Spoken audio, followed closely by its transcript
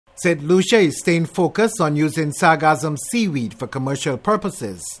St. Lucia is staying focused on using Sargassum seaweed for commercial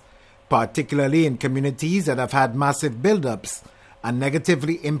purposes, particularly in communities that have had massive buildups and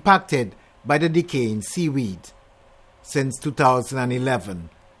negatively impacted by the decaying seaweed. Since 2011,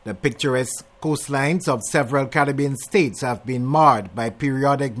 the picturesque coastlines of several Caribbean states have been marred by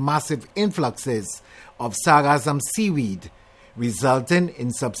periodic massive influxes of Sargassum seaweed, resulting in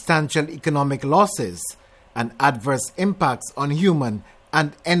substantial economic losses and adverse impacts on human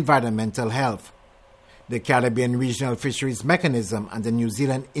and environmental health. The Caribbean Regional Fisheries Mechanism and the New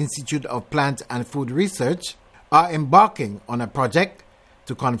Zealand Institute of Plant and Food Research are embarking on a project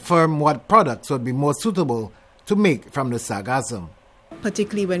to confirm what products would be more suitable to make from the sargassum.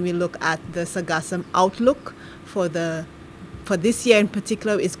 Particularly when we look at the sargassum outlook for this year in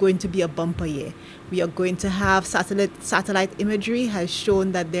particular, is going to be a bumper year. We are going to have satellite imagery has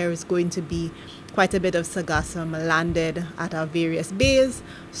shown that there is going to be quite a bit of sargassum landed at our various bays.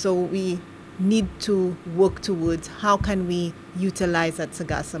 So we need to work towards how can we utilize that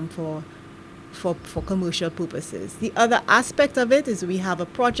sargassum for commercial purposes. The other aspect of it is we have a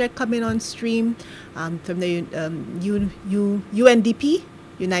project coming on stream from the UNDP,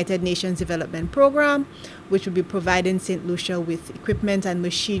 United Nations Development Program, which will be providing St. Lucia with equipment and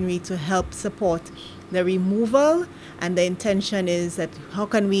machinery to help support the removal. And the intention is that how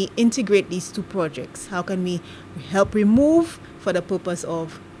can we integrate these two projects? How can we help remove for the purpose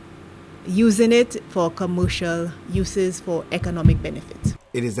of using it for commercial uses for economic benefit?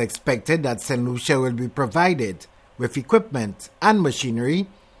 It is expected that St. Lucia will be provided with equipment and machinery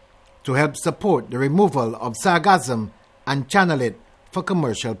to help support the removal of sargassum and channel it for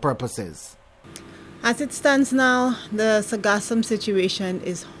commercial purposes. As it stands now, the sargassum situation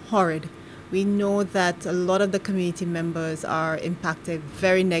is horrid. We know that a lot of the community members are impacted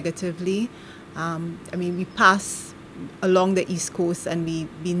very negatively. We pass along the East Coast and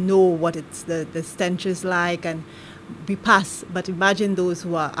we know what the stench is like, and we pass, but imagine those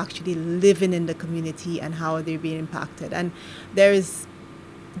who are actually living in the community and how they're being impacted. And there's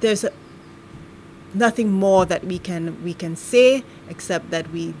nothing more that we can say except that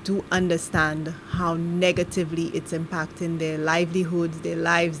we do understand how negatively it's impacting their livelihoods, their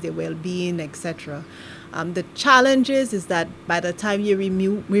lives, their well-being, etc. The challenge is that by the time you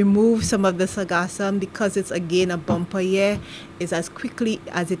remove some of the sargassum, because it's again a bumper year, is as quickly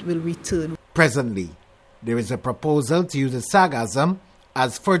as it will return. Presently, there is a proposal to use the sargassum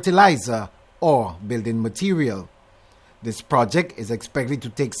as fertilizer or building material. This project is expected to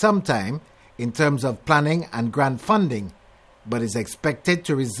take some time in terms of planning and grant funding, but is expected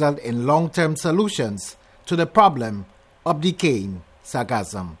to result in long-term solutions to the problem of decaying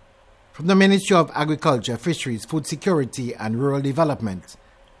sargassum. From the Ministry of Agriculture, Fisheries, Food Security and Rural Development,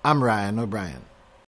 I'm Ryan O'Brien.